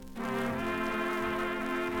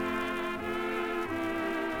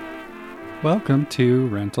Welcome to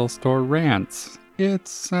Rental Store Rants.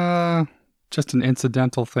 It's just an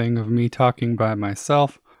incidental thing of me talking by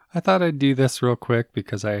myself. I thought I'd do this real quick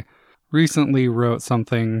because I recently wrote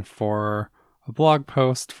something for a blog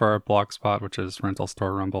post for our blogspot, which is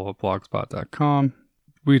rentalstorerumble@blogspot.com.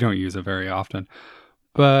 We don't use it very often,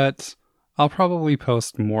 but I'll probably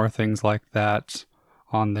post more things like that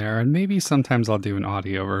on there, and maybe sometimes I'll do an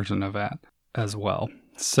audio version of that as well.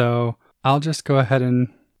 So I'll just go ahead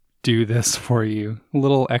and do this for you, a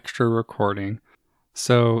little extra recording.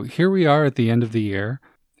 So here we are at the end of the year.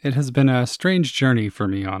 It has been a strange journey for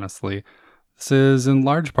me, honestly. This is in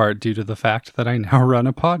large part due to the fact that I now run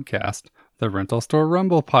a podcast. The Rental Store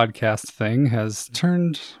Rumble podcast thing has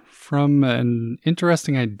turned from an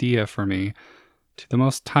interesting idea for me to the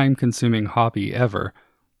most time-consuming hobby ever.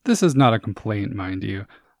 This is not a complaint, mind you.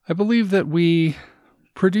 I believe that we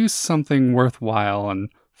produce something worthwhile and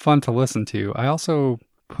fun to listen to. I also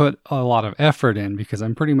put a lot of effort in because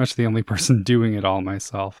I'm pretty much the only person doing it all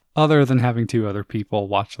myself, other than having two other people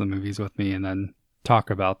watch the movies with me and then talk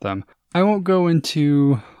about them. I won't go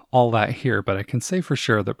into all that here, but I can say for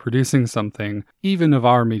sure that producing something, even of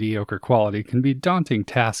our mediocre quality, can be a daunting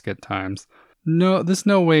task at times. This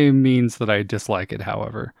no way means that I dislike it,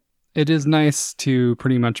 however. It is nice to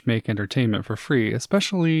pretty much make entertainment for free,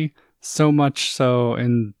 especially so much so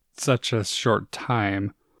in such a short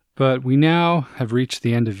time. But we now have reached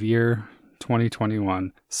the end of year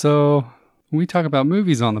 2021. So we talk about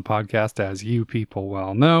movies on the podcast, as you people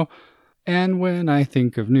well know. And when I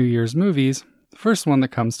think of New Year's movies, the first one that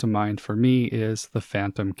comes to mind for me is The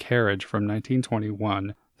Phantom Carriage from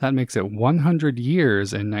 1921. That makes it 100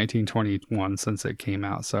 years in 1921 since it came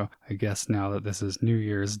out. So I guess now that this is New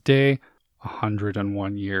Year's Day,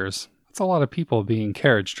 101 years. That's a lot of people being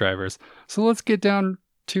carriage drivers. So let's get down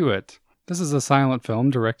to it. This is a silent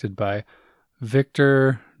film directed by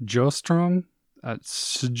Victor Sjöström.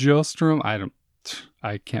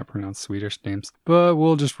 I can't pronounce Swedish names, but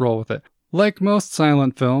we'll just roll with it. Like most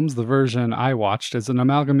silent films, the version I watched is an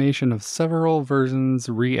amalgamation of several versions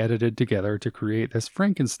re-edited together to create this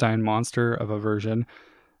Frankenstein monster of a version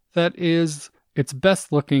that is its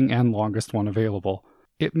best looking and longest one available.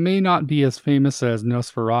 It may not be as famous as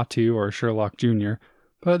Nosferatu or Sherlock Jr.,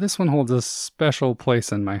 but this one holds a special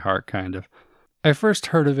place in my heart, kind of. I first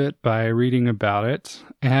heard of it by reading about it,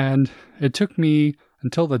 and it took me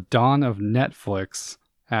until the dawn of Netflix,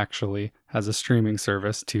 actually, as a streaming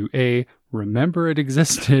service, to A, remember it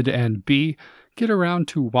existed, and B, get around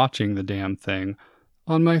to watching the damn thing.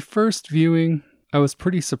 On my first viewing, I was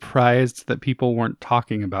pretty surprised that people weren't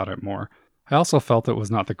talking about it more. I also felt it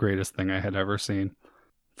was not the greatest thing I had ever seen.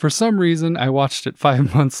 For some reason, I watched it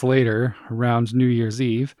 5 months later, around New Year's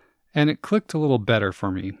Eve, and it clicked a little better for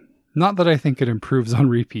me. Not that I think it improves on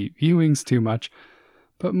repeat viewings too much,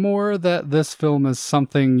 but more that this film is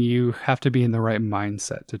something you have to be in the right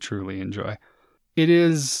mindset to truly enjoy. It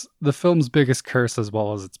is the film's biggest curse as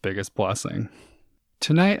well as its biggest blessing.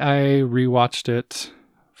 Tonight I rewatched it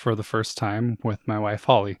for the first time with my wife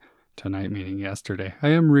Holly. Tonight meaning yesterday. I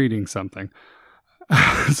am reading something.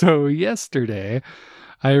 So yesterday,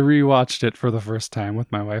 I rewatched it for the first time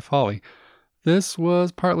with my wife Holly. This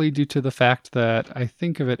was partly due to the fact that I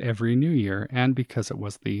think of it every New Year and because it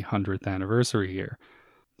was the 100th anniversary year.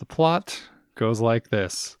 The plot goes like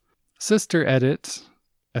this. Sister Edith,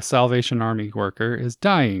 a Salvation Army worker, is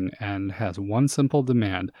dying and has one simple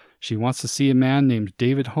demand. She wants to see a man named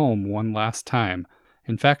David home one last time.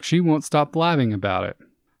 In fact, she won't stop blabbing about it.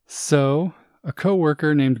 So, a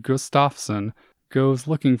co-worker named Gustafsson goes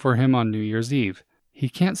looking for him on New Year's Eve. He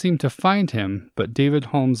can't seem to find him, but David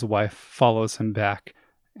Holmes' wife follows him back,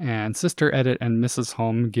 and Sister Edith and Mrs.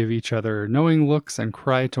 Holmes give each other knowing looks and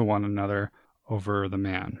cry to one another over the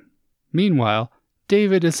man. Meanwhile,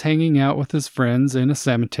 David is hanging out with his friends in a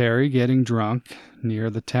cemetery getting drunk near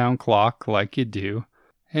the town clock like you do,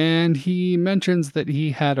 and he mentions that he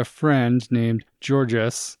had a friend named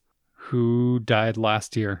Georges who died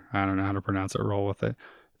last year. I don't know how to pronounce it, roll with it.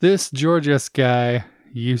 This Georges guy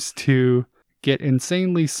used to get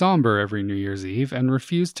insanely somber every New Year's Eve and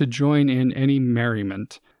refuse to join in any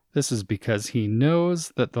merriment. This is because he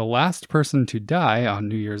knows that the last person to die on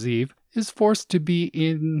New Year's Eve is forced to be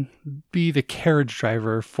the carriage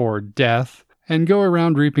driver for death and go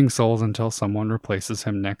around reaping souls until someone replaces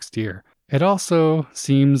him next year. It also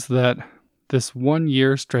seems that this 1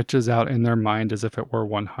 year stretches out in their mind as if it were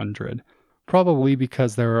 100, probably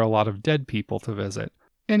because there are a lot of dead people to visit.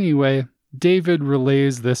 Anyway, David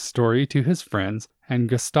relays this story to his friends, and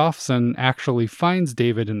Gustafsson actually finds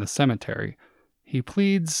David in the cemetery. He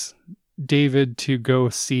pleads David to go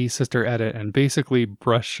see Sister Edith and basically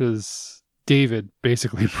brushes David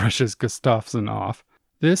basically brushes Gustafsson off.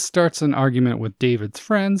 This starts an argument with David's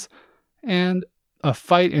friends, and a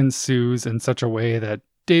fight ensues in such a way that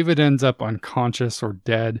David ends up unconscious or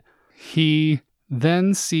dead. He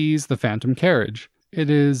then sees the phantom carriage. It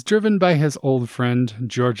is driven by his old friend,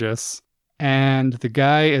 Georges, and the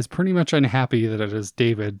guy is pretty much unhappy that it is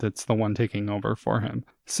David that's the one taking over for him.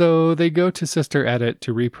 So they go to Sister Edith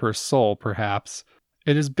to reap her soul, perhaps.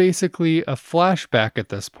 It is basically a flashback at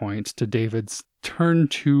this point to David's turn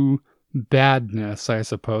to badness, I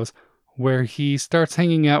suppose, where he starts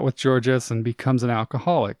hanging out with Georges and becomes an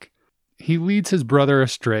alcoholic. He leads his brother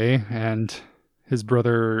astray, and his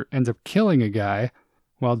brother ends up killing a guy,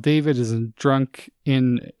 while David is drunk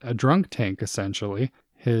in a drunk tank, essentially.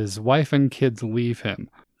 His wife and kids leave him.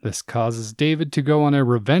 This causes David to go on a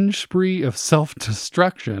revenge spree of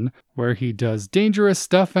self-destruction, where he does dangerous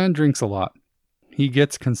stuff and drinks a lot. He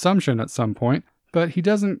gets consumption at some point, but he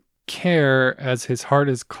doesn't care as his heart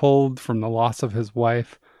is cold from the loss of his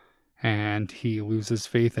wife, and he loses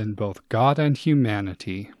faith in both God and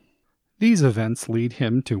humanity. These events lead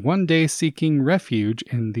him to one day seeking refuge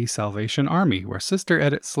in the Salvation Army, where Sister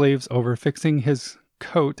Edith slaves over fixing his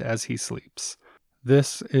coat as he sleeps.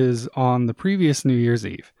 This is on the previous New Year's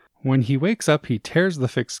Eve. When he wakes up, he tears the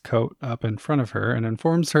fixed coat up in front of her and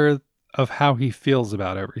informs her of how he feels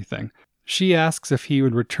about everything. She asks if he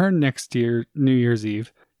would return next year, New Year's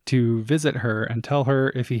Eve, to visit her and tell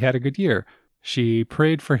her if he had a good year. She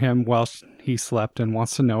prayed for him while he slept and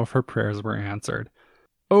wants to know if her prayers were answered.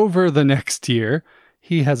 Over the next year,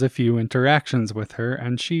 he has a few interactions with her,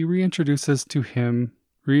 and she reintroduces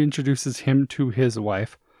him to his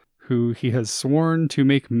wife, who he has sworn to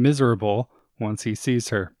make miserable once he sees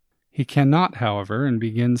her. He cannot, however, and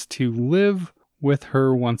begins to live with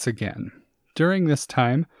her once again. During this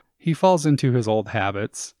time, he falls into his old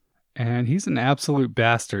habits, and he's an absolute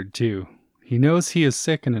bastard too. He knows he is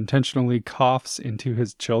sick and intentionally coughs into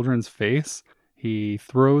his children's face. He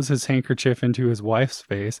throws his handkerchief into his wife's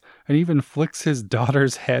face and even flicks his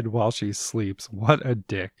daughter's head while she sleeps. What a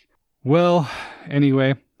dick. Well,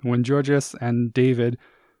 anyway, when Georges and David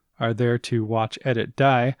are there to watch Edith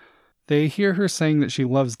die, they hear her saying that she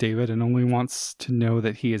loves David and only wants to know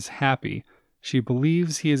that he is happy. She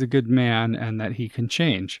believes he is a good man and that he can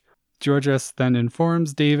change. Georges then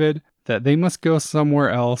informs David that they must go somewhere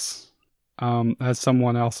else, as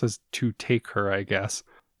someone else is to take her, I guess.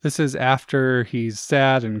 This is after he's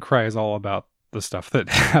sad and cries all about the stuff that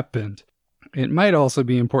happened. It might also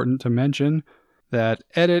be important to mention that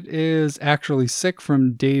Edith is actually sick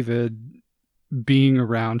from David being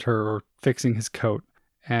around her or fixing his coat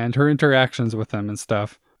and her interactions with him and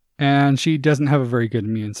stuff, and she doesn't have a very good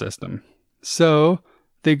immune system. So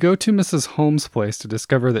they go to Mrs. Holmes' place to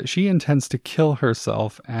discover that she intends to kill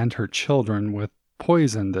herself and her children with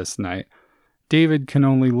poison this night. David can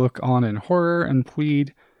only look on in horror and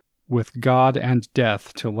plead with God and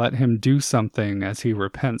death to let him do something as he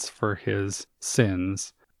repents for his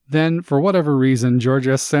sins. Then, for whatever reason,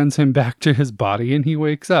 Georges sends him back to his body and he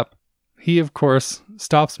wakes up. He, of course,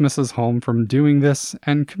 stops Mrs. Holmes from doing this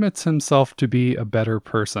and commits himself to be a better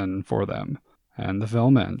person for them. And the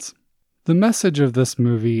film ends. The message of this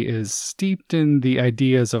movie is steeped in the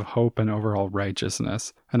ideas of hope and overall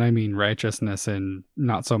righteousness. And I mean righteousness in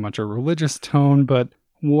not so much a religious tone, but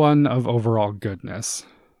one of overall goodness.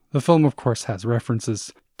 The film, of course, has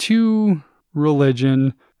references to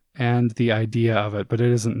religion and the idea of it, but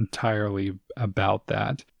it isn't entirely about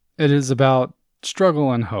that. It is about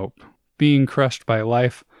struggle and hope, being crushed by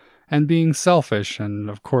life, and being selfish,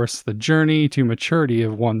 and of course the journey to maturity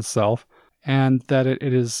of oneself, and that it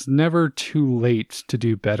is never too late to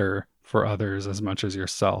do better for others as much as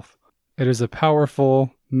yourself. It is a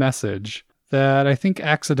powerful message that I think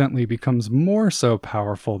accidentally becomes more so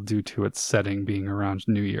powerful due to its setting being around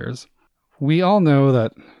New Year's. We all know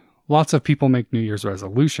that lots of people make New Year's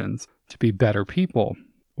resolutions to be better people,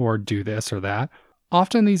 or do this or that.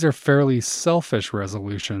 Often these are fairly selfish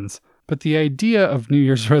resolutions, but the idea of New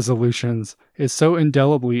Year's resolutions is so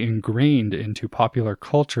indelibly ingrained into popular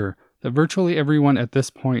culture that virtually everyone at this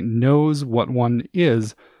point knows what one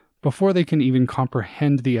is before they can even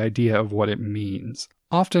comprehend the idea of what it means.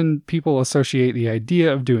 Often people associate the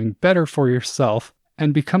idea of doing better for yourself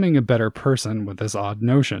and becoming a better person with this odd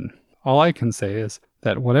notion. All I can say is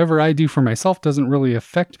that whatever I do for myself doesn't really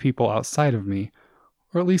affect people outside of me,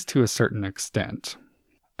 or at least to a certain extent.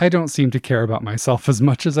 I don't seem to care about myself as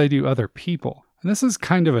much as I do other people, and this is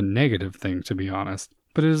kind of a negative thing, to be honest,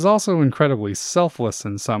 but it is also incredibly selfless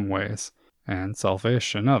in some ways, and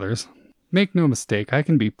selfish in others. Make no mistake, I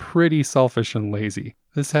can be pretty selfish and lazy.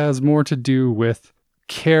 This has more to do with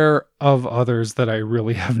care of others that I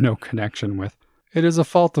really have no connection with. It is a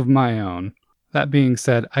fault of my own. That being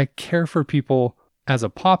said, I care for people as a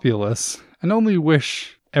populace and only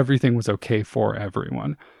wish everything was okay for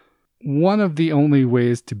everyone. One of the only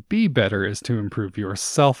ways to be better is to improve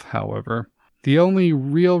yourself, however. The only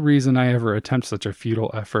real reason I ever attempt such a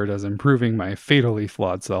futile effort as improving my fatally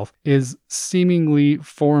flawed self is seemingly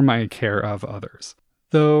for my care of others.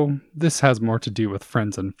 Though this has more to do with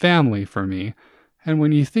friends and family for me, and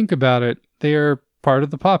when you think about it, they are part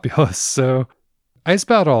of the populace, so I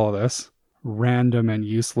spout all of this, random and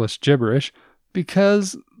useless gibberish,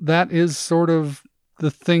 because that is sort of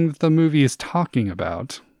the thing that the movie is talking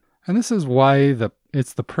about. And this is why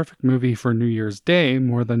it's the perfect movie for New Year's Day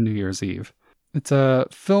more than New Year's Eve. It's a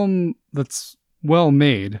film that's well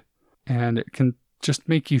made, and it can just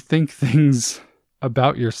make you think things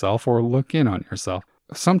about yourself or look in on yourself.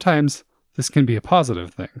 Sometimes this can be a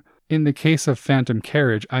positive thing. In the case of Phantom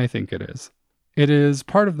Carriage, I think it is. It is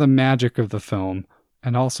part of the magic of the film,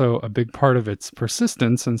 and also a big part of its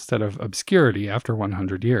persistence instead of obscurity after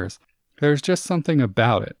 100 years. There's just something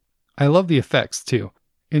about it. I love the effects, too.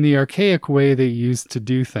 In the archaic way they used to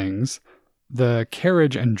do things, the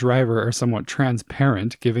carriage and driver are somewhat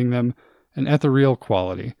transparent, giving them an ethereal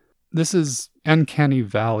quality. This is uncanny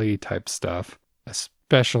valley type stuff,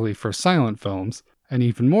 especially for silent films, and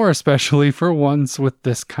even more especially for ones with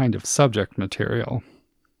this kind of subject material.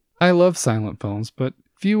 I love silent films, but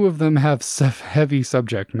few of them have heavy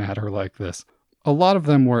subject matter like this. A lot of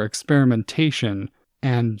them were experimentation,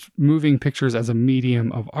 and moving pictures as a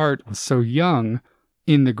medium of art was so young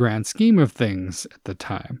in the grand scheme of things at the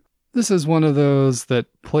time. This is one of those that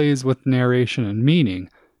plays with narration and meaning.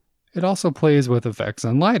 It also plays with effects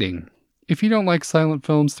and lighting. If you don't like silent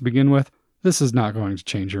films to begin with, this is not going to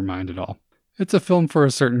change your mind at all. It's a film for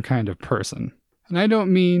a certain kind of person. And I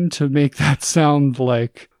don't mean to make that sound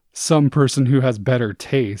like some person who has better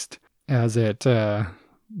taste, as it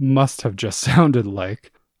must have just sounded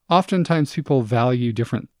like. Oftentimes people value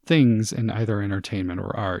different things in either entertainment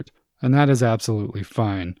or art, and that is absolutely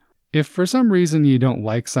fine. If for some reason you don't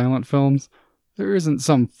like silent films, there isn't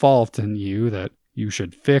some fault in you that you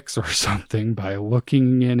should fix or something by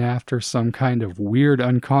looking in after some kind of weird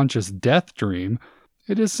unconscious death dream.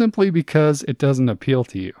 It is simply because it doesn't appeal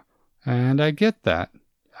to you. And I get that.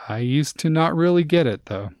 I used to not really get it,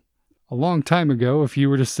 though. A long time ago, if you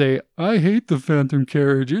were to say, "I hate the Phantom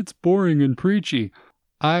Carriage, it's boring and preachy,"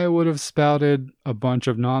 I would have spouted a bunch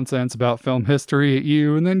of nonsense about film history at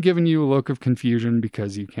you and then given you a look of confusion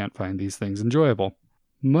because you can't find these things enjoyable.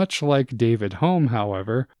 Much like David Home,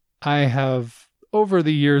 however, I have over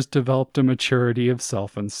the years developed a maturity of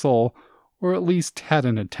self and soul, or at least had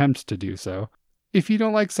an attempt to do so. If you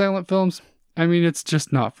don't like silent films, I mean, it's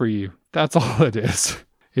just not for you. That's all it is.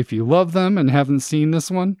 If you love them and haven't seen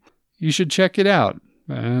this one, you should check it out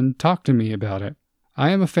and talk to me about it. I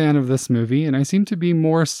am a fan of this movie, and I seem to be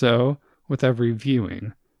more so with every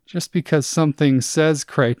viewing. Just because something says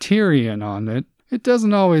Criterion on it, it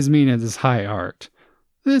doesn't always mean it is high art.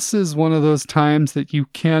 This is one of those times that you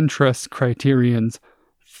can trust Criterion's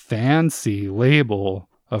fancy label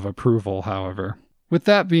of approval, however. With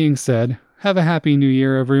that being said, have a happy new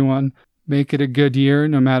year, everyone. Make it a good year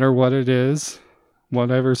no matter what it is,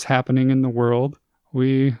 whatever's happening in the world.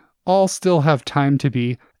 We all still have time to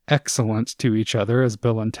be excellent to each other, as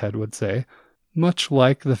Bill and Ted would say. Much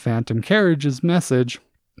like the Phantom Carriage's message,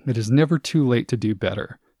 it is never too late to do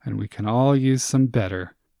better, and we can all use some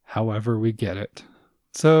better, however we get it.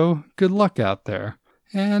 So, good luck out there,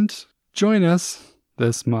 and join us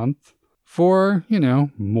this month for,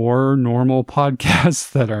 more normal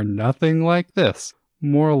podcasts that are nothing like this.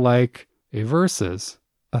 More like a Versus,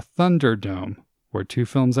 a Thunderdome, where 2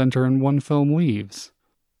 films enter and 1 film leaves.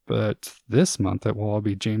 But this month it will all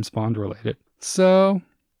be James Bond related. So,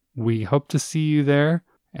 we hope to see you there,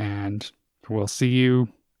 and we'll see you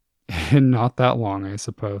in not that long, I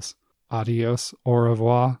suppose. Adios, au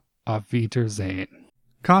revoir, auf Wiedersehen.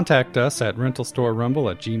 Contact us at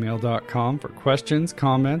rentalstorerumble@gmail.com for questions,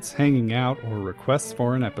 comments, hanging out, or requests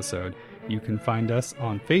for an episode. You can find us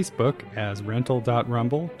on Facebook as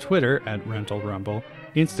rental.rumble, Twitter at rentalrumble,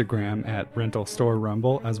 Instagram at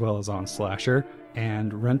rentalstorerumble, as well as on Slasher,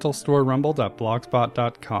 and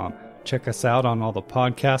rentalstorerumble.blogspot.com. Check us out on all the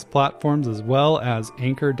podcast platforms as well as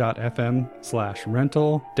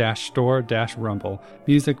anchor.fm/rental-store-rumble.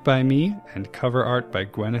 Music by me and cover art by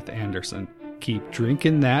Gwyneth Anderson. Keep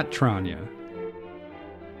drinking that Tranya.